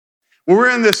Well,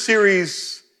 we're in this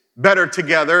series, Better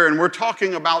Together, and we're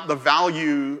talking about the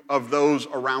value of those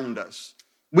around us.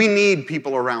 We need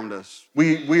people around us.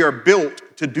 We are built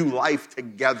to do life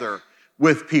together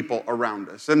with people around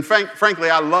us. And frankly,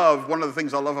 one of the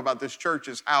things I love about this church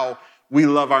is how we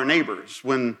love our neighbors.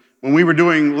 When we were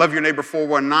doing Love Your Neighbor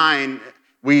 419,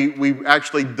 we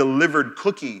actually delivered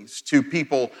cookies to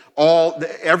people,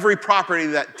 every property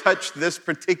that touched this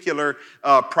particular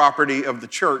property of the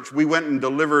church. We went and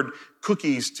delivered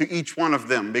cookies to each one of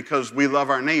them because we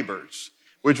love our neighbors,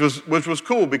 which was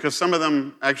cool because several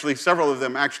of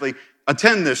them actually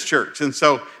attend this church. And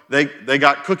so they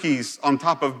got cookies on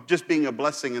top of just being a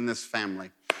blessing in this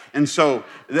family. And so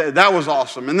that was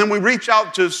awesome. And then we reach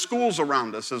out to schools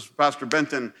around us, as Pastor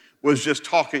Benton was just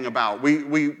talking about. We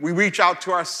reach out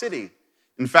to our city.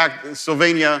 In fact,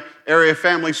 Sylvania Area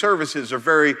Family Services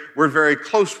we're very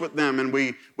close with them, and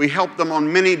we help them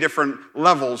on many different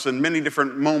levels and many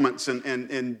different moments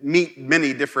and meet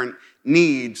many different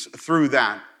needs through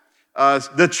that.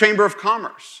 The Chamber of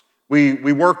Commerce,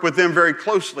 we work with them very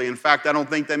closely. In fact, I don't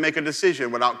think they make a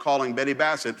decision without calling Betty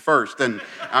Bassett first and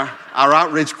our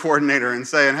outreach coordinator and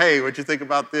saying, hey, what you think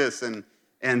about this?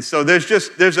 And so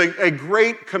there's a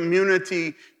great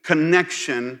community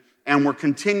connection, and we're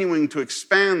continuing to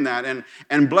expand that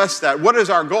and bless that. What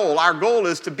is our goal? Our goal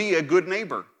is to be a good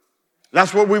neighbor.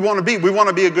 That's what we want to be. We want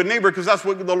to be a good neighbor because that's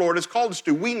what the Lord has called us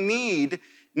to. We need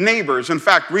neighbors. In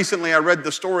fact, recently I read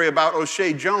the story about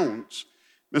O'Shea Jones.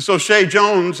 Miss O'Shea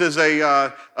Jones is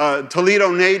a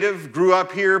Toledo native, grew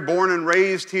up here, born and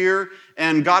raised here,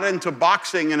 and got into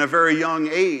boxing in a very young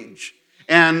age.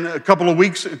 And a couple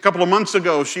of months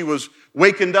ago, she was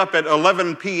wakened up at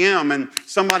 11 p.m. and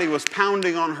somebody was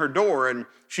pounding on her door. And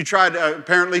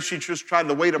apparently she just tried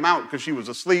to wait them out because she was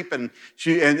asleep.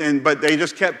 But they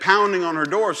just kept pounding on her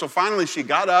door. So finally she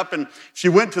got up and she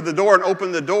went to the door and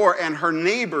opened the door, and her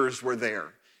neighbors were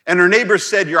there. And her neighbors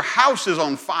said, your house is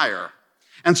on fire.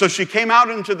 And so she came out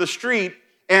into the street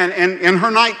and in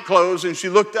her night clothes, and she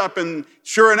looked up, and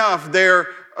sure enough, there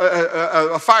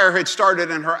a fire had started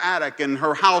in her attic, and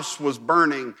her house was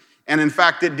burning. And in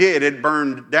fact, it did. It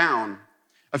burned down.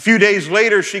 A few days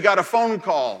later, she got a phone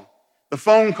call. The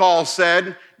phone call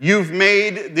said, you've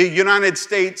made the United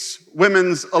States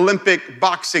Women's Olympic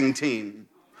boxing team.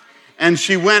 And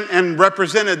she went and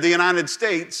represented the United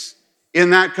States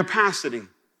in that capacity.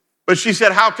 But she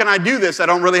said, how can I do this? I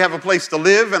don't really have a place to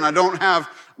live, and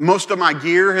most of my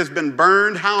gear has been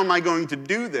burned. How am I going to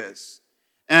do this?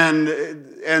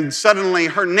 And suddenly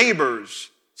her neighbors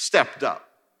stepped up.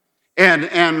 And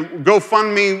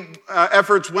GoFundMe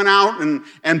efforts went out,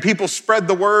 and people spread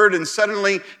the word, and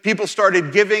suddenly people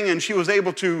started giving, and she was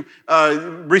able to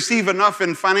receive enough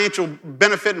in financial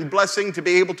benefit and blessing to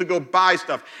be able to go buy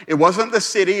stuff. It wasn't the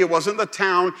city, it wasn't the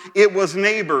town, it was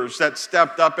neighbors that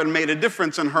stepped up and made a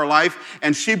difference in her life,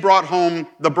 and she brought home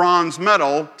the bronze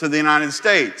medal to the United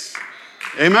States.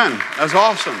 Amen. That's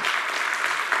awesome.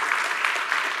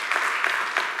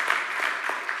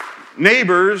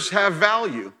 Neighbors have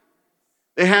value.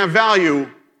 They have value.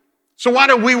 So why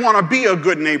do we want to be a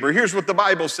good neighbor? Here's what the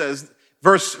Bible says.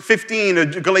 Verse 15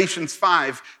 of Galatians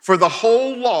 5. For the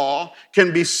whole law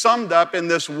can be summed up in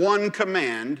this one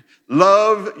command: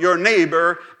 love your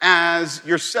neighbor as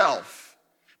yourself.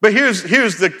 But here's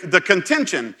the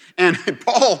contention. And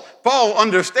Paul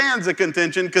understands the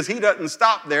contention because he doesn't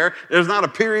stop there. There's not a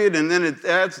period and then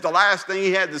that's the last thing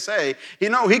he had to say. He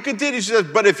continues, he says,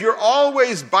 but if you're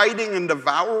always biting and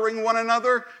devouring one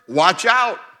another, watch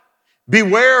out.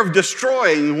 Beware of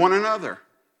destroying one another.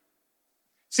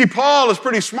 See, Paul is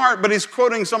pretty smart, but he's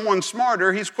quoting someone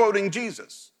smarter. He's quoting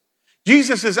Jesus.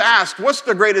 Jesus is asked, what's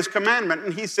the greatest commandment?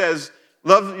 And he says,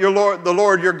 love the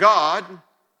Lord your God,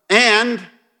 and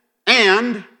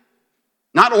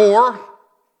not or,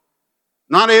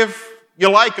 not if you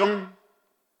like them,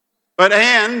 but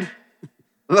and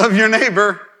love your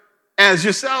neighbor as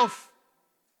yourself.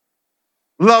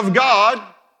 Love God,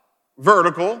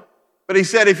 vertical, but he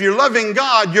said if you're loving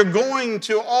God, you're going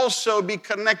to also be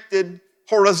connected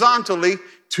horizontally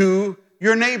to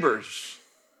your neighbors.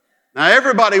 Now,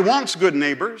 everybody wants good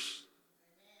neighbors.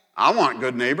 I want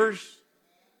good neighbors.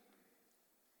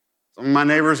 Some of my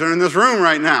neighbors are in this room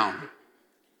right now.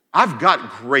 I've got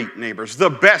great neighbors, the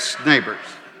best neighbors.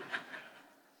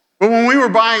 But when we were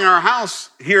buying our house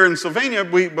here in Sylvania,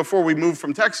 before we moved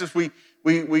from Texas, we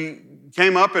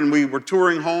came up and we were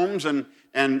touring homes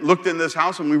and looked in this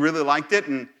house, and we really liked it.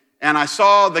 And I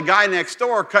saw the guy next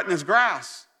door cutting his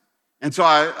grass. And so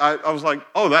I was like,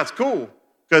 oh, that's cool.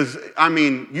 Because,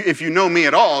 if you know me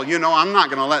at all, you know I'm not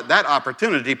going to let that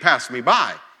opportunity pass me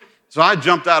by. So I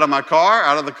jumped out of the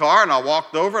car, and I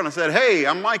walked over and I said, "Hey,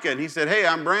 I'm Micah." And he said, "Hey,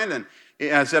 I'm Brandon."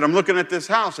 I said, "I'm looking at this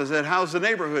house." I said, "How's the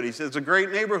neighborhood?" He said, "It's a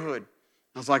great neighborhood."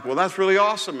 I was like, "Well, that's really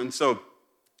awesome." And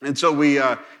so we,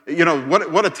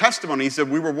 what a testimony. He said,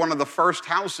 "We were one of the first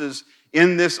houses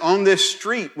on this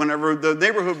street whenever the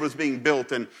neighborhood was being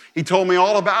built." And he told me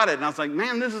all about it. And I was like,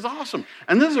 "Man, this is awesome."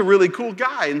 And this is a really cool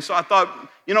guy. And so I thought,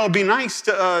 it'd be nice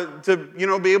to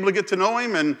be able to get to know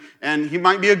him, and he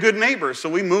might be a good neighbor. So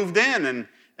we moved in,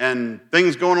 and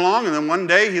things going along. And then one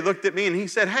day he looked at me and he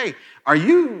said, "Hey, are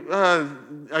you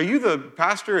the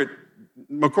pastor at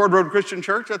McCord Road Christian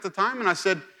Church at the time?" And I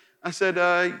said,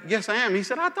 "Yes, I am." He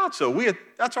said, "I thought so.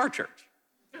 That's our church."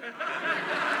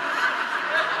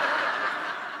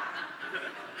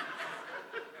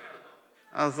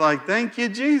 I was like, "Thank you,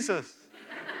 Jesus."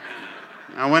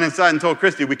 I went inside and told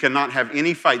Christy we cannot have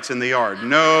any fights in the yard.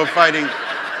 No fighting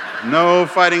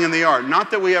in the yard.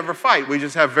 Not that we ever fight. We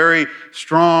just have very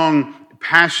strong,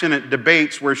 passionate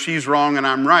debates where she's wrong and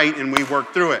I'm right, and we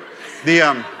work through it.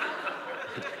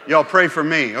 Y'all pray for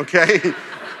me, okay?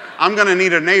 I'm going to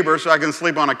need a neighbor so I can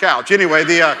sleep on a couch. Anyway,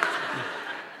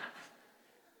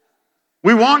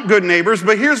 we want good neighbors,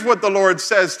 but here's what the Lord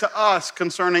says to us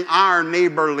concerning our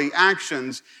neighborly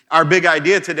actions. Our big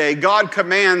idea today: God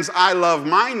commands, "I love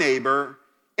my neighbor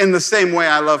in the same way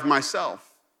I love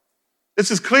myself." This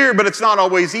is clear, but it's not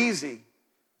always easy.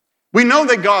 We know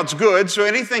that God's good, so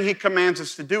anything he commands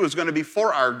us to do is going to be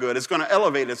for our good. It's going to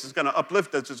elevate us. It's going to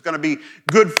uplift us. It's going to be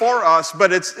good for us,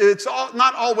 but it's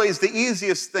not always the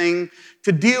easiest thing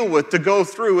to deal with, to go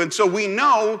through. And so we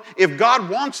know if God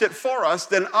wants it for us,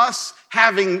 then us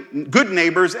having good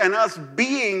neighbors and us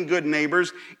being good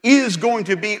neighbors is going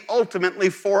to be ultimately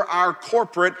for our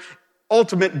corporate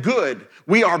ultimate good.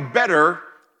 We are better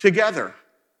together.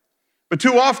 But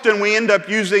too often we end up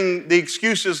using the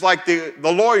excuses like the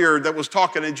lawyer that was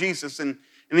talking to Jesus, and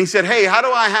he said, "Hey, how do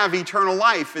I have eternal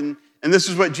life?" And this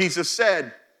is what Jesus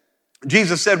said.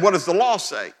 Jesus said, "What does the law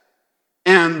say?"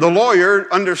 And the lawyer,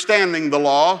 understanding the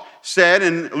law, said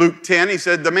in Luke 10, he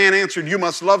said, "The man answered, 'You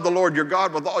must love the Lord your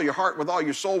God with all your heart, with all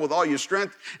your soul, with all your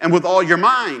strength, and with all your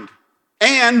mind,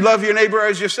 and love your neighbor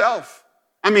as yourself.'"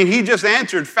 I mean, he just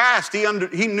answered fast. He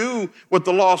knew what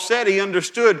the law said. He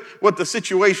understood what the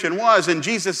situation was. And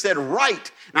Jesus said,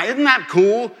 "Right." Now, isn't that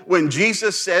cool when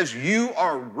Jesus says, "You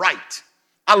are right"?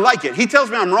 I like it. He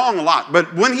tells me I'm wrong a lot.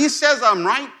 But when he says I'm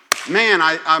right, man,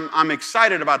 I'm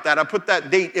excited about that. I put that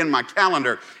date in my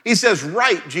calendar. He says,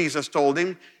 "Right," Jesus told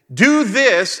him. "Do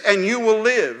this and you will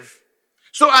live."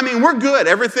 So, I mean, we're good.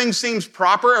 Everything seems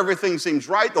proper. Everything seems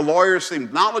right. The lawyers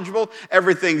seem knowledgeable.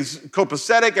 Everything's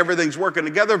copacetic. Everything's working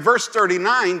together. Verse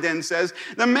 39 then says,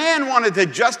 the man wanted to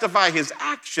justify his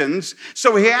actions,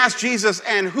 so he asked Jesus,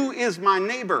 "And who is my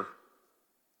neighbor?"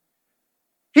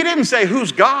 He didn't say,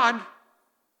 "Who's God?"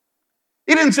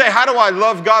 He didn't say, "How do I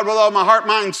love God with all my heart,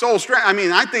 mind, soul, strength?" I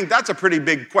mean, I think that's a pretty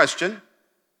big question.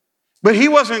 But he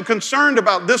wasn't concerned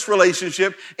about this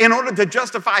relationship. In order to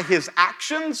justify his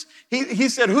actions, he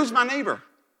said, "Who's my neighbor?"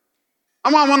 I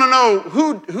want to know,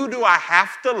 who do I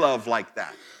have to love like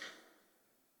that?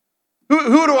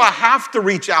 Who do I have to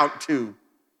reach out to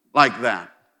like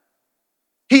that?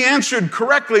 He answered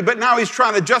correctly, but now he's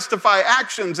trying to justify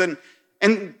actions, and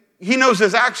he knows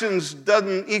his actions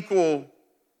doesn't equal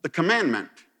the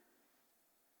commandment.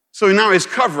 So now he's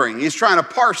covering. He's trying to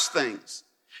parse things.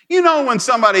 You know, when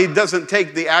somebody doesn't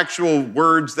take the actual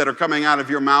words that are coming out of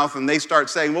your mouth and they start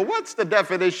saying, "Well, what's the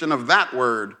definition of that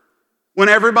word?" When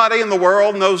everybody in the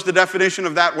world knows the definition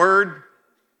of that word,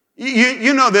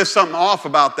 you know there's something off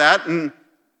about that. And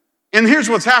here's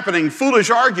what's happening. Foolish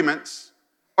arguments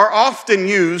are often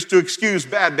used to excuse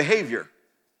bad behavior.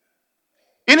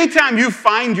 Anytime you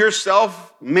find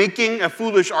yourself making a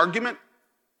foolish argument,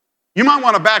 you might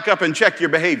want to back up and check your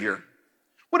behavior.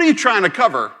 What are you trying to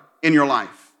cover in your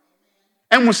life?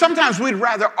 And sometimes we'd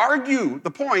rather argue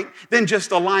the point than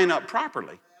just align up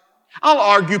properly. I'll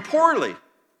argue poorly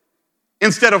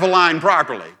instead of align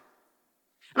properly.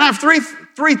 And I have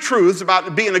three truths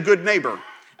about being a good neighbor.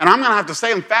 And I'm going to have to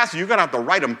say them fast, and you're going to have to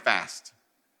write them fast.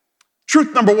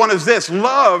 Truth number one is this: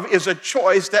 love is a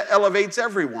choice that elevates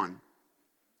everyone.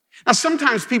 Now,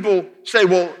 sometimes people say,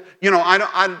 "Well,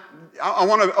 I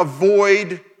want to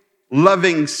avoid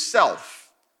loving self."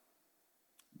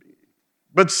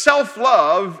 But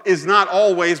self-love is not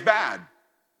always bad.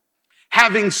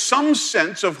 Having some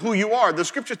sense of who you are. The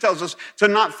scripture tells us to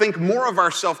not think more of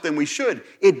ourselves than we should.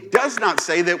 It does not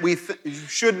say that we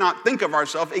should not think of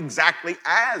ourselves exactly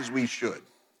as we should.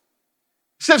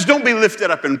 It says don't be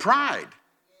lifted up in pride.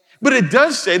 But it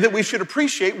does say that we should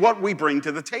appreciate what we bring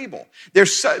to the table. There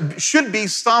should be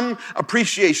some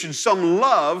appreciation, some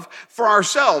love for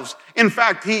ourselves. In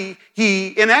fact, he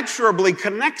inexorably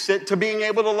connects it to being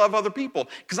able to love other people,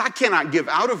 because I cannot give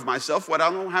out of myself what I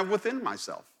don't have within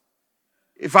myself.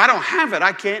 If I don't have it,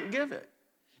 I can't give it.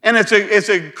 And it's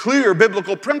a clear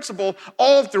biblical principle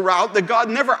all throughout that God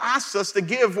never asks us to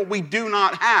give what we do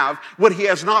not have, what he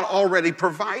has not already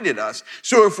provided us.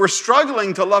 So if we're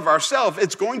struggling to love ourselves,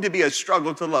 it's going to be a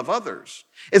struggle to love others.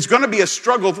 It's going to be a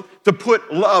struggle to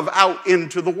put love out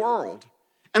into the world.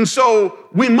 And so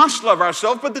we must love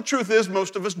ourselves, but the truth is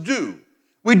most of us do.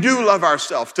 We do love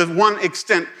ourselves to one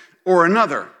extent or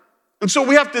another. And so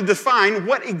we have to define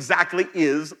what exactly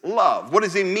is love. What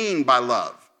does he mean by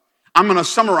love? I'm going to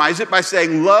summarize it by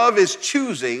saying love is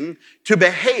choosing to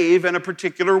behave in a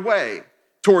particular way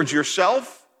towards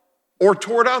yourself or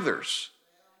toward others.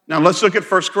 Now let's look at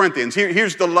 1 Corinthians.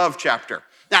 Here's the love chapter.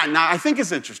 Now I think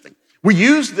it's interesting. We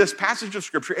use this passage of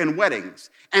scripture in weddings,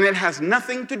 and it has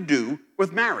nothing to do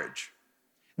with marriage.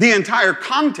 The entire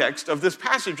context of this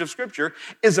passage of scripture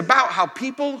is about how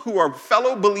people who are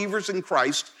fellow believers in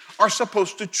Christ are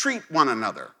supposed to treat one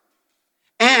another,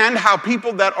 and how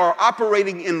people that are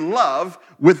operating in love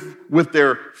with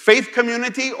their faith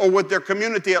community or with their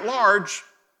community at large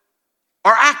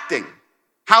are acting,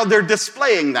 how they're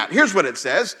displaying that. Here's what it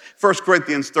says, 1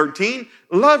 Corinthians 13,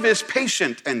 love is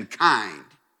patient and kind.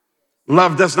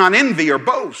 Love does not envy or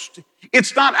boast.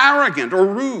 It's not arrogant or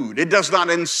rude. It does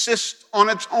not insist on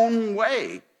its own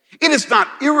way. It is not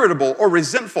irritable or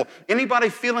resentful. Anybody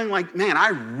feeling like, man,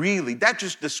 that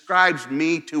just describes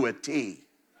me to a T.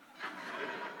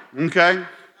 Okay?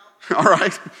 All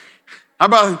right. How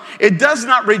about, it does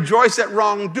not rejoice at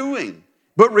wrongdoing,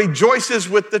 but rejoices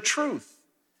with the truth.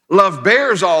 Love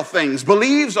bears all things,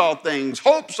 believes all things,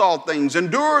 hopes all things,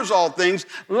 endures all things.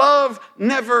 Love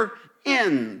never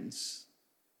ends.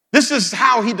 This is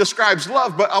how he describes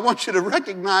love, but I want you to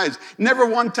recognize never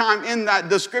one time in that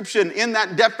description, in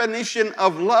that definition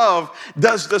of love,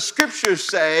 does the scripture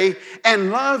say,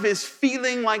 and love is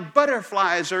feeling like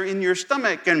butterflies are in your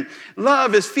stomach, and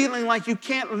love is feeling like you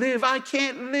can't live. I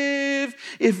can't live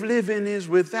if living is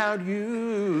without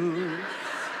you.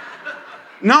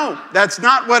 No, that's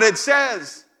not what it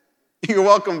says. You're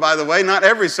welcome, by the way. Not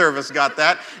every service got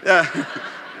that.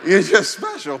 You're just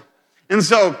special. And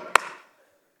so,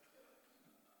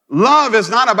 love is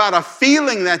not about a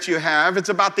feeling that you have. It's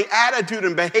about the attitude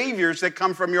and behaviors that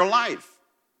come from your life.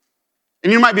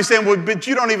 And you might be saying, well, but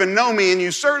you don't even know me, and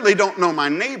you certainly don't know my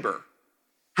neighbor.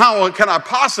 How can I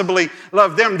possibly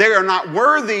love them? They are not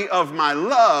worthy of my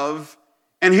love.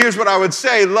 And here's what I would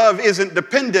say. Love isn't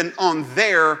dependent on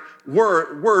their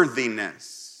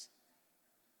worthiness.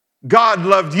 God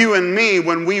loved you and me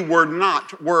when we were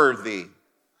not worthy.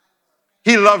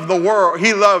 He loved the world.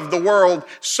 He loved the world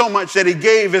so much that he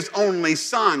gave his only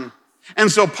son.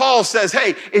 And so Paul says,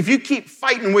 hey, if you keep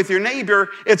fighting with your neighbor,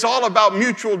 it's all about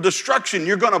mutual destruction.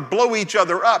 You're going to blow each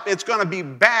other up. It's going to be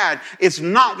bad. It's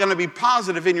not going to be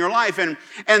positive in your life. And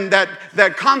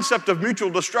that concept of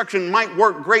mutual destruction might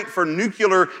work great for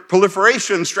nuclear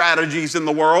proliferation strategies in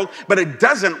the world, but it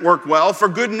doesn't work well for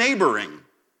good neighboring.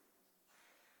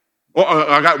 Well,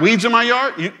 I got weeds in my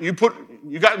yard.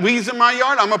 You got weeds in my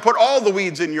yard? I'm going to put all the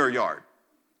weeds in your yard.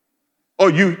 Oh,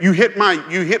 you hit my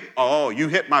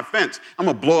fence. I'm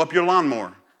going to blow up your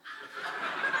lawnmower.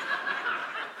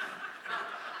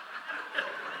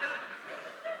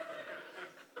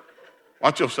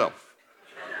 Watch yourself.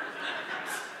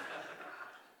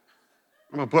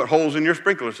 I'm going to put holes in your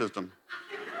sprinkler system.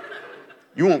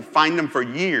 You won't find them for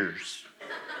years.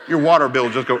 Your water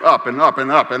bill just goes up and up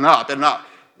and up and up and up.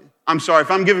 I'm sorry, if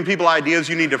I'm giving people ideas,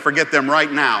 you need to forget them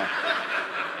right now.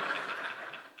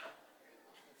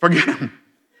 Forget them.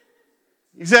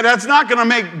 He said that's not going to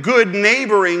make good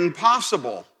neighboring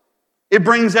possible. It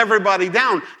brings everybody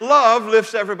down. Love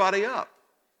lifts everybody up.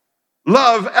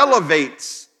 Love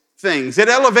elevates things. It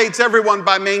elevates everyone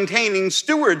by maintaining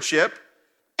stewardship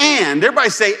and, everybody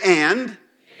say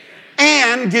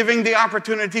and giving the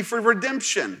opportunity for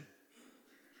redemption.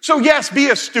 So yes, be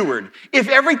a steward. If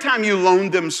every time you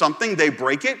loan them something, they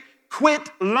break it,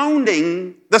 quit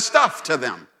loaning the stuff to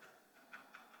them.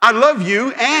 I love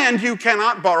you, and you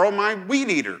cannot borrow my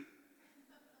weed eater.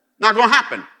 Not going to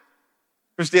happen.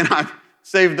 Christy and I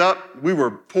saved up. We were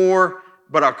poor,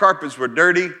 but our carpets were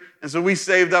dirty. And so we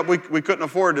saved up. We couldn't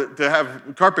afford to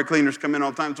have carpet cleaners come in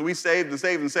all the time. So we saved and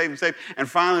saved and saved and saved. And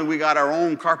finally, we got our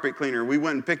own carpet cleaner. We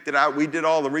went and picked it out. We did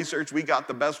all the research. We got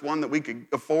the best one that we could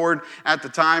afford at the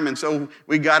time. And so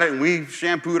we got it, and we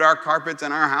shampooed our carpets,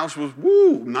 and our house was,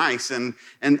 nice. And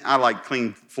I like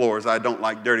clean floors. I don't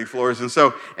like dirty floors. And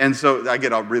so I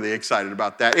get all really excited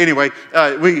about that. Anyway,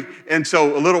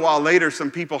 so a little while later, some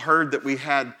people heard that we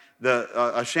had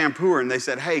a shampooer, and they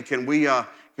said, hey, can we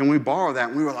borrow that?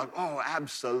 And we were like, oh,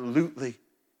 absolutely.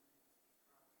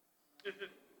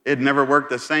 It never worked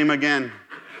the same again.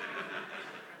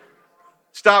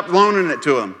 Stop loaning it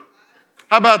to them.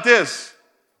 How about this?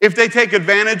 If they take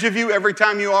advantage of you every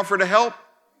time you offer to help,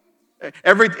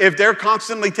 if they're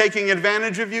constantly taking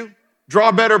advantage of you,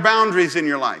 draw better boundaries in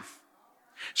your life.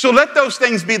 So let those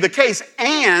things be the case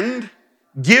and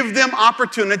give them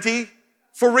opportunity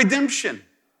for redemption.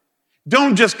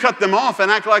 Don't just cut them off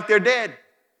and act like they're dead.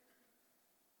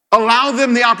 Allow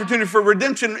them the opportunity for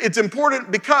redemption. It's important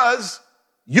because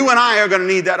you and I are going to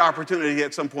need that opportunity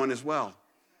at some point as well.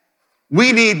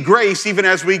 We need grace even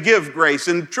as we give grace.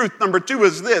 And truth number 2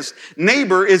 is this: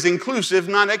 neighbor is inclusive,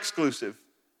 not exclusive.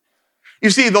 You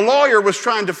see, the lawyer was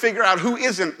trying to figure out who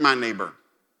isn't my neighbor.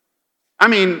 I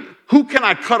mean, who can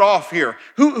I cut off here?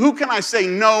 Who can I say,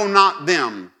 no, not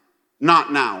them,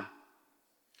 not now?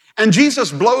 And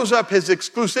Jesus blows up his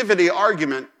exclusivity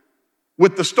argument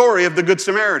with the story of the Good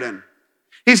Samaritan.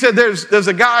 He said there's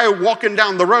a guy walking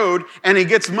down the road, and he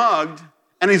gets mugged,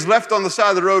 and he's left on the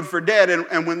side of the road for dead.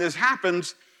 And when this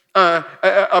happens,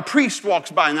 a priest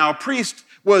walks by. Now, a priest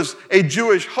was a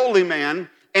Jewish holy man,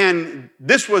 and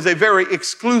this was a very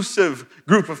exclusive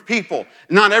group of people.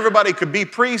 Not everybody could be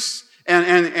priests,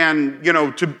 and you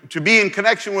know, to be in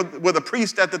connection with a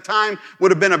priest at the time would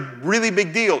have been a really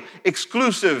big deal.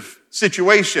 Exclusive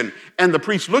situation. And the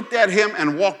priest looked at him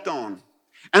and walked on.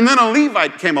 And then a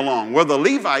Levite came along. Well, the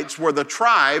Levites were the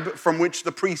tribe from which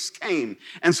the priests came.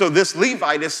 And so this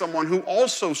Levite is someone who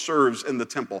also serves in the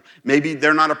temple. Maybe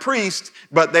they're not a priest,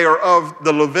 but they are of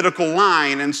the Levitical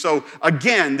line. And so,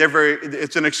 again,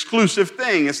 it's an exclusive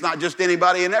thing. It's not just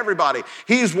anybody and everybody.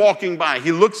 He's walking by.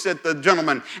 He looks at the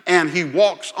gentleman, and he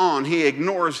walks on. He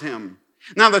ignores him.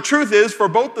 Now, the truth is, for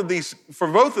both of these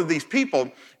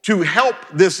people, to help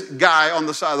this guy on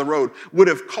the side of the road would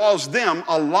have caused them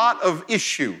a lot of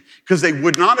issue, because they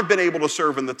would not have been able to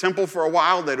serve in the temple for a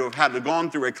while. They'd have had to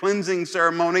gone through a cleansing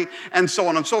ceremony and so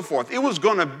on and so forth. It was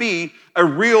going to be a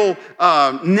real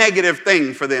negative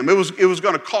thing for them. It was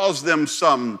going to cause them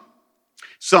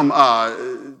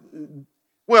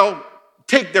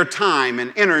take their time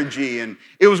and energy, and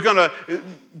it was going to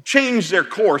change their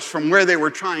course from where they were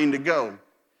trying to go.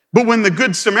 But when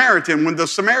the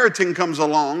Samaritan comes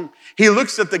along, he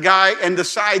looks at the guy and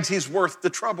decides he's worth the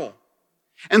trouble.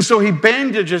 And so he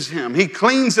bandages him. He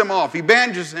cleans him off. He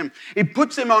bandages him. He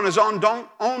puts him on his own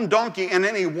donkey, and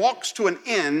then he walks to an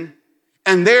inn,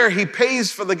 and there he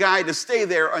pays for the guy to stay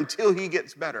there until he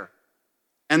gets better.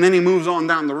 And then he moves on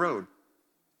down the road.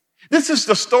 This is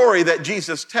the story that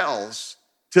Jesus tells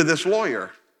to this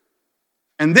lawyer.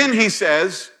 And then he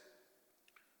says,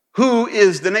 who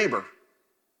is the neighbor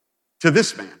to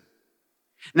this man?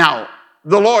 Now,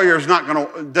 the lawyer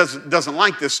doesn't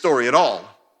like this story at all.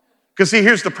 Because see,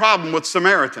 here's the problem with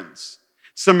Samaritans.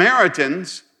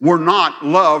 Samaritans were not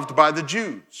loved by the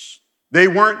Jews. They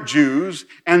weren't Jews,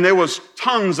 and there was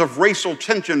tons of racial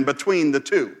tension between the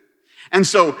two. And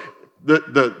so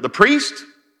the priest,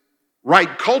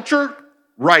 right culture,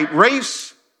 right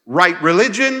race, right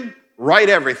religion, right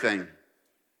everything,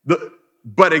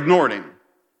 but ignored him.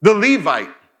 The Levite,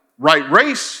 right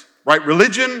race, right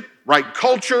religion, right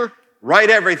culture, right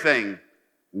everything,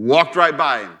 walked right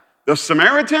by him. The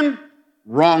Samaritan,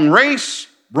 wrong race,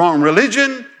 wrong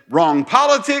religion, wrong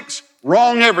politics,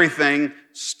 wrong everything,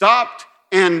 stopped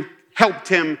and helped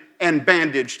him and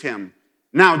bandaged him.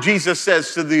 Now Jesus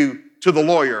says to the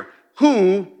lawyer,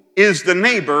 who is the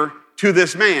neighbor to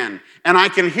this man? And I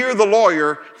can hear the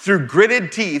lawyer through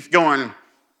gritted teeth going,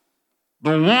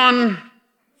 the one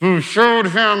who showed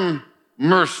him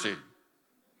mercy.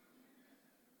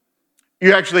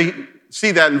 You actually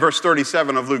see that in verse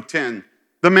 37 of Luke 10.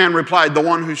 The man replied, the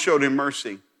one who showed him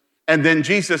mercy. And then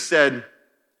Jesus said,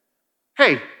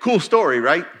 hey, cool story,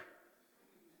 right?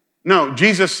 No,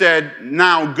 Jesus said,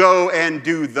 now go and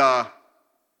do the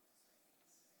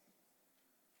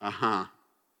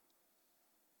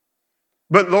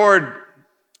But Lord,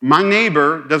 my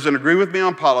neighbor doesn't agree with me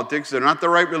on politics. They're not the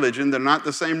right religion. They're not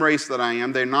the same race that I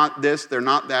am. They're not this. They're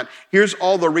not that. Here's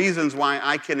all the reasons why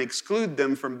I can exclude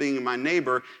them from being my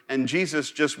neighbor. And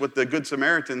Jesus, just with the Good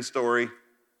Samaritan story,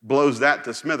 blows that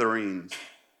to smithereens.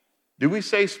 Do we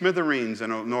say smithereens in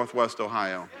Northwest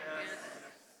Ohio?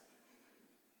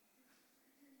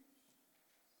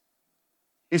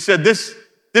 He said, this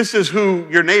is who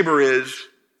your neighbor is.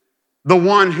 The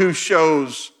one who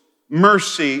shows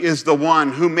mercy is the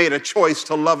one who made a choice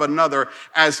to love another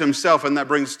as himself. And that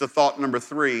brings us to thought number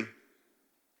 3.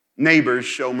 Neighbors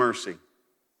show mercy.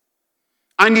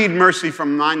 I need mercy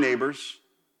from my neighbors.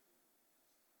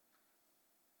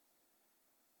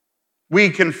 We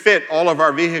can fit all of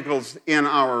our vehicles in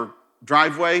our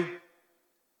driveway,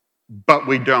 but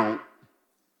we don't.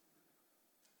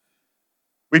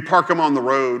 We park them on the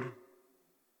road.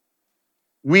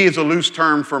 We is a loose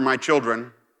term for my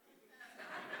children,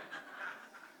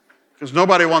 because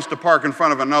nobody wants to park in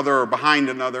front of another or behind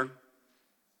another.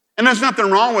 And there's nothing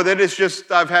wrong with it. It's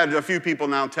just I've had a few people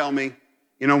now tell me,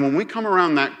 when we come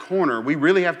around that corner, we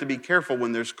really have to be careful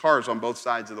when there's cars on both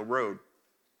sides of the road.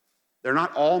 They're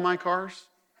not all my cars,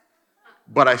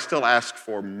 but I still ask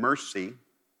for mercy.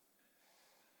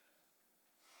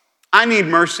 I need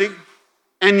mercy,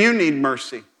 and you need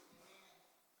mercy.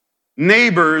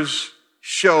 Neighbors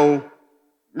show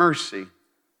mercy.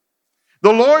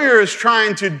 The lawyer is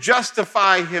trying to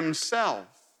justify himself,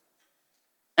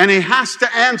 and he has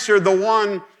to answer the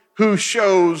one who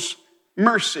shows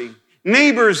mercy.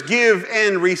 Neighbors give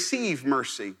and receive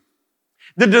mercy.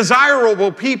 The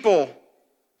desirable people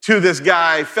to this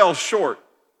guy fell short.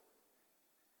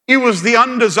 It was the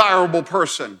undesirable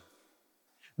person.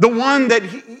 The one that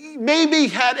maybe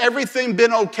had everything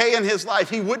been okay in his life,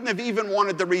 he wouldn't have even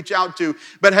wanted to reach out to.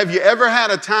 But have you ever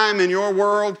had a time in your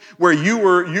world where you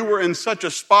were in such a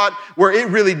spot where it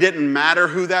really didn't matter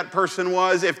who that person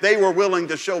was? If they were willing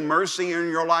to show mercy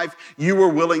in your life, you were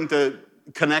willing to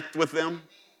connect with them?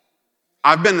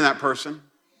 I've been that person.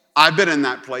 I've been in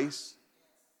that place.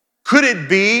 Could it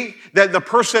be that the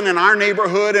person in our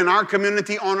neighborhood, in our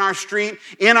community, on our street,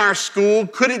 in our school,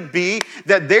 could it be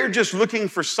that they're just looking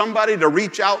for somebody to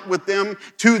reach out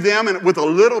to them and with a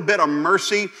little bit of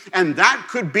mercy? And that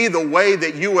could be the way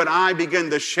that you and I begin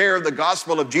to share the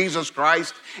gospel of Jesus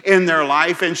Christ in their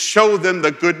life and show them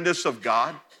the goodness of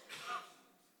God.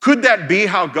 Could that be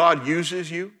how God uses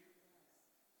you?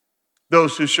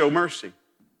 Those who show mercy.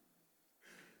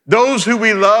 Those who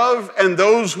we love and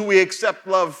those who we accept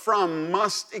love from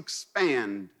must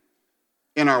expand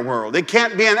in our world. It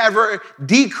can't be an ever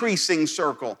decreasing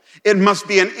circle. It must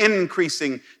be an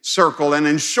increasing circle. And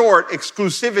in short,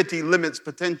 exclusivity limits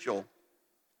potential.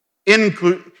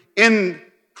 Inclusivity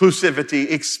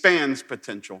expands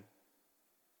potential.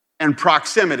 And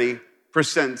proximity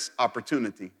presents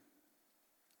opportunity.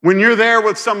 When you're there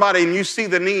with somebody and you see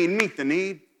the need, meet the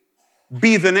need.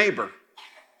 Be the neighbor.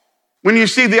 When you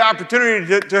see the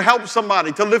opportunity to help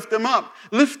somebody, to lift them up,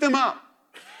 lift them up.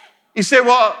 You say,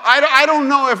 well, I don't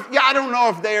know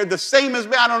if they're the same as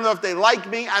me. I don't know if they like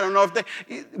me. I don't know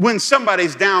if when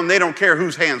somebody's down, they don't care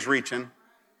whose hand's reaching.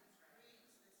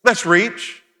 Let's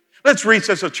reach. Let's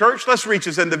reach as a church. Let's reach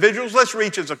as individuals. Let's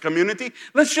reach as a community.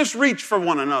 Let's just reach for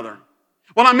one another.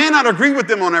 Well, I may not agree with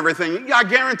them on everything. I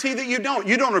guarantee that you don't.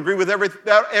 You don't agree with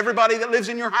everybody that lives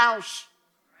in your house.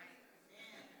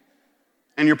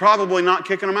 And you're probably not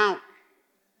kicking them out.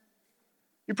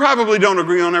 You probably don't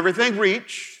agree on everything.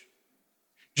 Reach.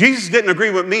 Jesus didn't agree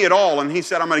with me at all, and he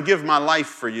said, I'm going to give my life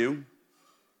for you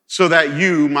so that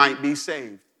you might be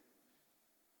saved.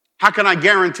 How can I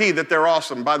guarantee that they're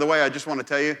awesome? By the way, I just want to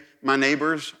tell you, my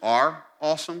neighbors are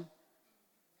awesome.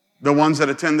 The ones that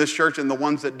attend this church and the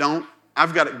ones that don't,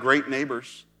 I've got great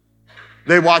neighbors.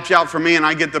 They watch out for me, and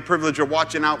I get the privilege of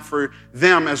watching out for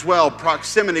them as well.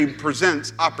 Proximity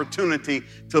presents opportunity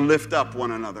to lift up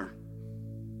one another.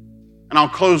 And I'll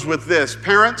close with this.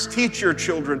 Parents, teach your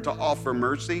children to offer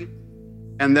mercy,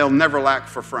 and they'll never lack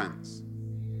for friends.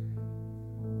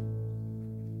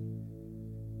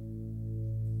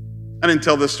 I didn't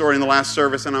tell this story in the last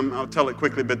service, and I'll tell it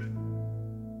quickly, but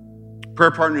prayer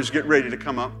partners, get ready to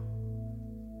come up.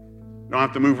 You don't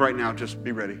have to move right now, just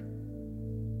be ready.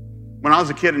 When I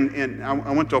was a kid, and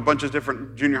I went to a bunch of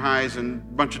different junior highs and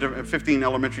a bunch of different 15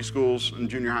 elementary schools and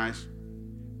junior highs.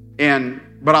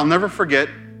 But I'll never forget,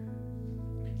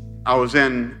 I was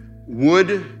in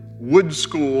Wood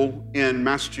School in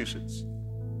Massachusetts.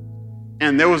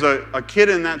 And there was a kid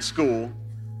in that school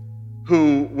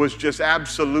who was just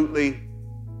absolutely,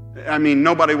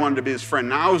 nobody wanted to be his friend.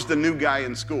 Now, I was the new guy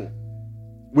in school.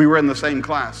 We were in the same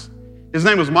class. His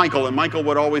name was Michael, and Michael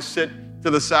would always sit to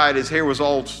the side. His hair was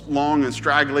all long and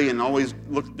straggly and always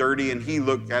looked dirty, and he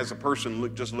looked, as a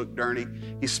person, just looked dirty.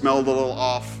 He smelled a little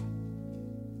off.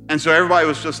 And so everybody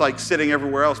was just like sitting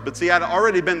everywhere else. But see, I'd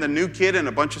already been the new kid in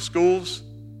a bunch of schools.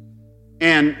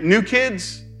 And new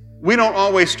kids, we don't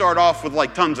always start off with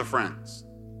like tons of friends.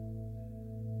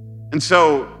 And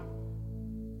so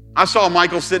I saw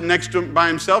Michael sitting next to him by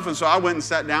himself, and so I went and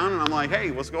sat down, and I'm like,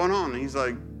 hey, what's going on? And he's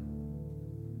like,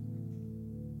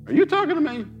 are you talking to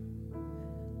me?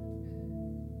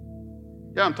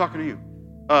 Yeah, I'm talking to you.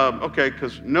 Okay,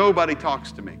 because nobody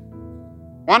talks to me.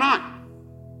 Why not?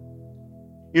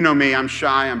 You know me, I'm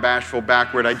shy, I'm bashful,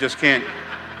 backward, I just can't.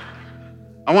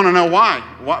 I want to know why.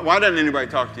 Why doesn't anybody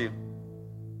talk to you?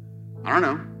 I don't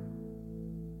know.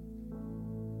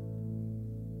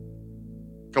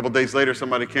 A couple days later,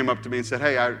 somebody came up to me and said,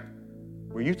 hey,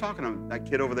 were you talking to that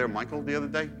kid over there, Michael, the other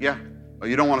day? Yeah. Oh,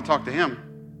 you don't want to talk to him?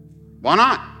 Why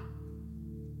not?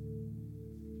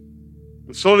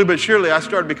 And slowly but surely, I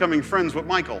started becoming friends with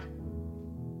Michael.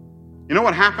 You know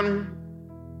what happened?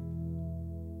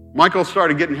 Michael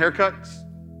started getting haircuts.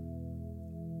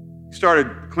 He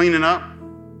started cleaning up.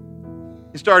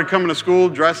 He started coming to school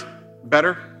dressed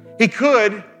better.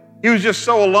 He was just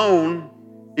so alone,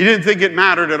 he didn't think it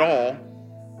mattered at all.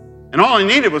 And all he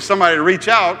needed was somebody to reach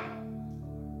out.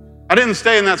 I didn't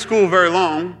stay in that school very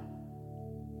long,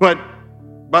 but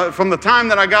from the time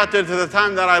that I got there to the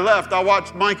time that I left, I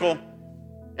watched Michael.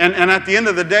 And at the end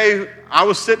of the day, I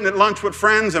was sitting at lunch with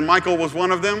friends, and Michael was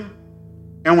one of them.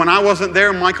 And when I wasn't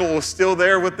there, Michael was still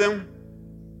there with them.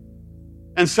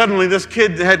 And suddenly this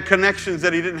kid had connections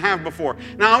that he didn't have before.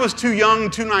 Now, I was too young,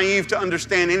 too naive to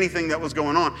understand anything that was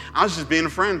going on. I was just being a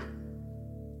friend.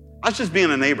 I was just being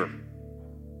a neighbor.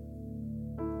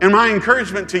 And my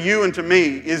encouragement to you and to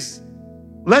me is,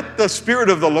 let the Spirit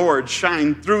of the Lord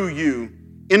shine through you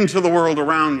into the world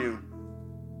around you.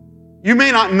 You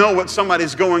may not know what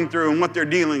somebody's going through and what they're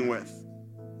dealing with.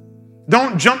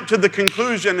 Don't jump to the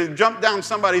conclusion and jump down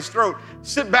somebody's throat.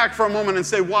 Sit back for a moment and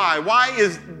say, why?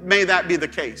 May that be the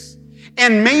case?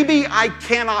 And maybe I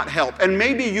cannot help, and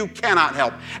maybe you cannot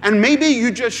help, and maybe you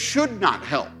just should not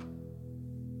help.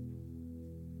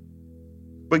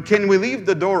 But can we leave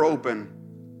the door open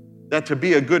that to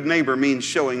be a good neighbor means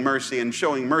showing mercy, and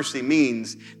showing mercy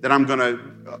means that I'm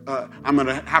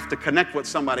gonna have to connect with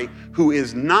somebody who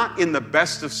is not in the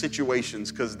best of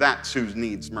situations, because that's who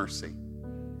needs mercy.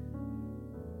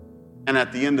 And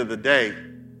at the end of the day,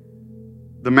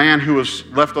 the man who was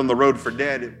left on the road for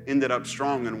dead ended up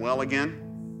strong and well again.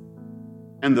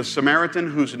 And the Samaritan,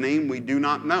 whose name we do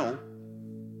not know,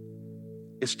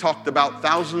 is talked about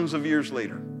thousands of years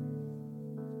later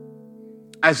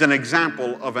as an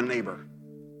example of a neighbor.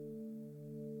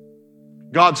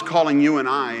 God's calling you and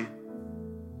I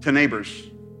to neighbors.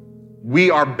 We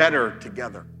are better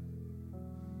together.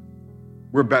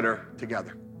 We're better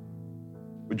together.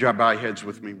 Would you bow your heads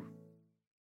with me?